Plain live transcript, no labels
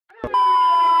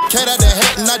cat out the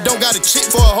hat, and I don't got a chick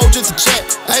for a hoe just to chat.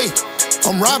 Hey,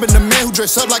 I'm robbing the man who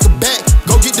dress up like a bat.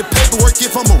 Go get the paperwork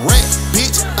if I'm a rat,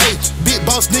 bitch. Hey, big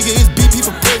boss nigga is BP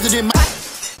for president.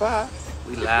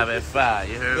 We live at 5,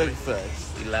 you heard me?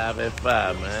 Facts. We live at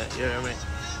 5, man. You heard me?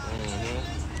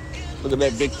 Look at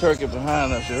that big turkey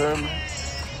behind us, you heard me?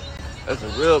 That's a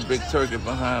real big turkey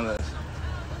behind us.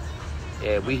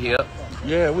 Yeah, we here.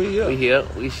 Yeah, we here. We here.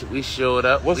 We showed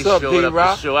up. What's we up, showed up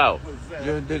D-Rock? to show out.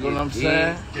 You dig what I'm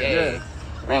saying? Yeah.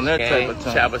 On that type of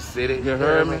time. Chopper City. You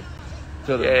heard me?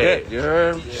 To the deck, you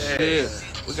heard me? Yeah. Shit.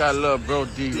 We got a little bro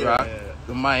D-Rock,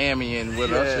 the Miamian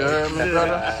with us, you heard me,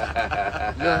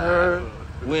 brother? You heard?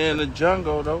 We in the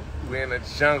jungle, though. We in the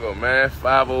jungle, man.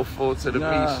 504 to the B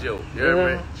show. You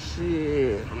heard me?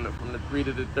 Shit. From the 3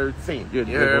 to the 13th. You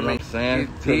heard me? I'm saying?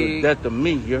 To the death of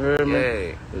me, you heard me?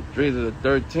 Yeah. The 3 to the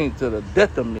 13th to the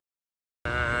death of me.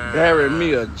 Bury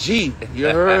me a G, you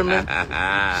heard me?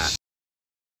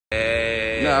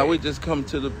 Nah, we just come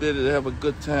to the bit to have a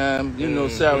good time. You know,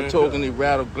 Saratoga and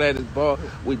Rattle, Gladys Ball.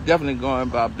 We definitely going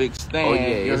by Big Stand. Oh,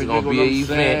 yeah, it's going to be an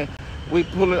event. We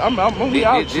pulling, we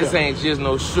out here. This ain't just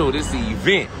no show, this is an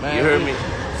event. Man, you heard me?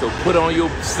 So put on your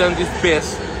Sunday's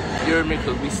best. You heard me?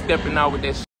 Because we stepping out with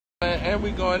that shit. And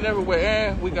we going everywhere.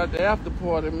 And we got the after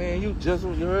party, man. You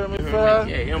heard me, fella?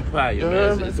 Yeah, Empire,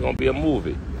 man. It's going to be a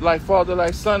movie. Like Father,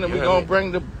 like Son, and we gonna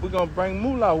bring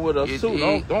Moolah with us too.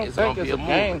 Don't think it's a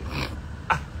game.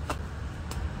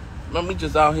 Man, we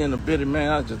just out here in the bitty, man.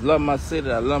 I just love my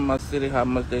city. I love my city, how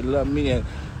much they love me, and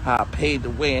how I paid the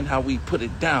way and how we put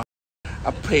it down.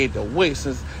 I paid the way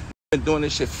since I've been doing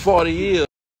this shit 40 years.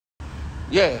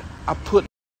 Yeah, I put it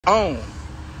on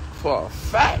for a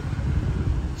fact.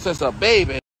 Since a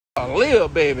baby, a little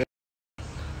baby.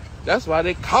 That's why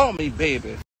they call me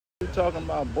baby. You talking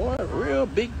about, boy, real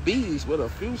big B's with a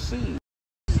few C's.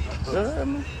 You heard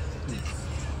me?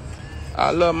 I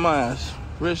love mine.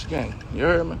 Rich gang. You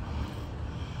heard me?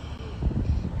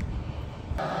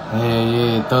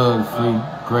 Yeah, Thug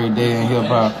Free. Great day in hip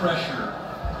hop.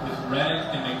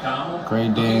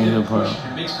 Great day in hip hop.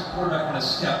 It makes the quarterback want to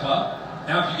step up.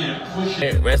 Now if you get a push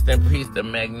it. Rest in peace to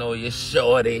Magnolia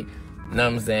Shorty. You know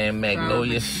what I'm saying?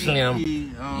 Magnolia Slim.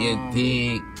 You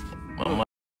dig? My mom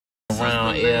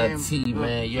around LT,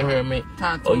 man. You heard me?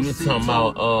 Oh, you talking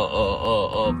about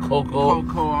Coco?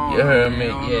 You heard me?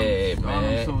 Yeah,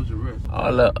 man.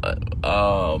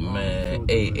 Oh man,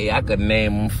 hey, I could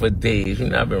name them for days. You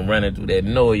know, I've been running through that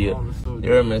Noya. You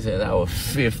heard me? Since I was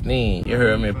 15. You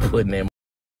heard me putting that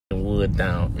wood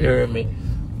down. You heard me? You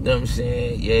know what I'm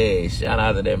saying? Yeah, shout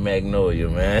out to that Magnolia,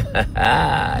 man.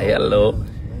 Hello.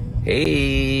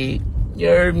 Hey, you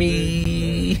heard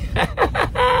me?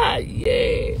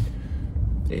 Yeah.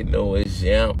 They know it's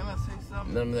Jam. Can I say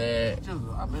something? Know that?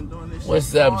 I've been doing this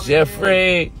What's shit up,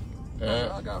 Jeffrey?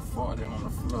 I got 40 on the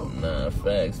floor. Nah,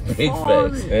 facts. Big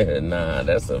 40. facts. Nah,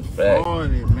 that's a fact.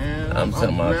 40, man. I'm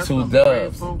talking about blessed, 2 I'm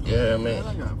dubs. grateful. You hear me? Man,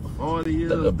 I got 40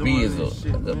 years Look at doing this Beazle.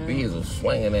 shit, Look at man. Beazle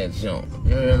swinging that jump. You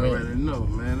You hear me? already know,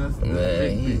 man. That's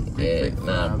Man, big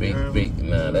nah, five, you heard me? big.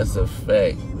 Nah, that's a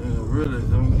fact. Yeah, really,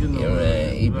 don't you know, Yeah,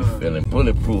 man, he be blood. feeling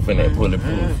bulletproof in that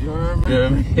bulletproof. You heard me? You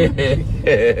hear me?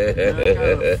 I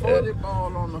got a 40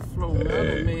 ball on the floor, man.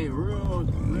 I made real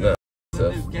Nah,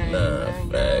 this game, man.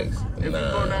 facts. If you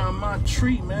go down my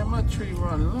tree, man, my tree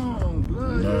run long,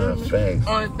 blood. You heard me? Facts.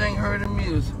 Only thing hurting me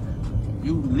is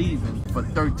you leaving for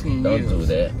 13 Don't years. do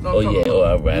that. No, Oh I'm yeah. talking Oh,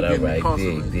 all about right. you getting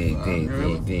incarcerated, Dig. you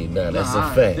heard me? Nah, that's Nah,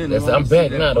 a I fact. didn't I'm wanna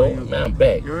back see now, that though. for you. Now I'm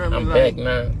back. You heard me? I'm Like, back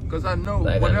now. Cause I know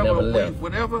Like I never left.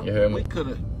 whatever You heard me? we could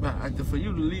have. For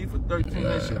you to leave for 13,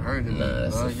 that shit hurted me. Nah,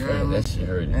 that's a you heard fact. me? That shit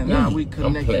hurted And me. now we I'm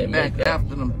connected back playmaker.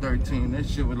 after them 13. That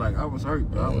shit was like I was hurt.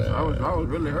 Bro. I was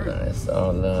really hurt. Nah, it's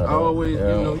all love. I always,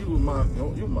 Yeah. you know,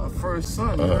 you my first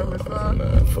son. You heard me, fam?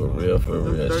 Nah, for real.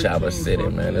 13 Chopper City,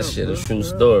 fucked man. me That up, shit a bro. true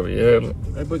story. You heard me?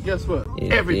 Hey, but guess what?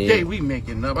 Yeah, Every yeah. day we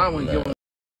making up. I wouldn't give a.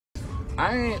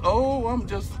 I ain't old. I'm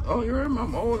just. Oh, you heard me?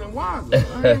 I'm old and wise. I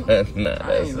ain't, Nah, I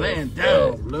that's ain't a laying fact.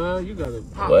 down, blood. You gotta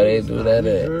pop. Where they this do now. that You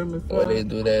at? heard me, Where fam? they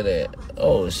do that at?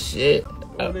 Oh shit.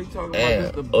 What they talking Damn.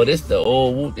 about? Oh, this the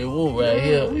old whoop de whoop right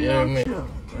here. We You heard out me? here.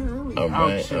 Man, we All out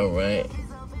right. here.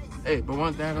 Hey, but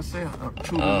one thing I say, I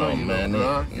truly Oh love you, man,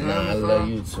 bro. nah, I love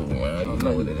you too, man. You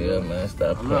know what it is, man.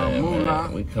 Stop I love playing, Moolah.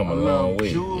 man. We come a I long love way.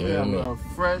 You Julie. hear I me? love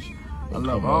Fresh. I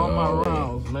love come a all long my way.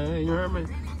 rounds, man. You heard me?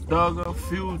 Thugger,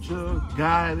 Future,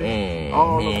 Guided,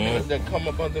 all of them that come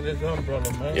up under this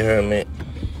umbrella, man. You heard me?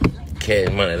 Cash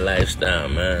money lifestyle,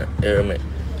 man. You heard me?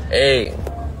 Hey,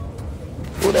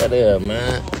 who that is,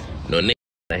 man? No nigga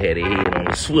I had their head on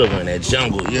the swivel in that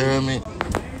jungle. You heard me?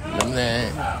 Them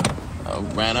that. All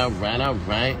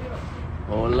right.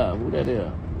 Hold up. Who that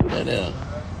is?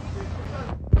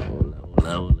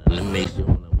 Let me make sure.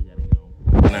 We gotta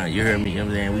get on. Now, you heard me, you know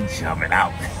what I'm saying? We jumping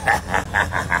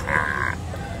out.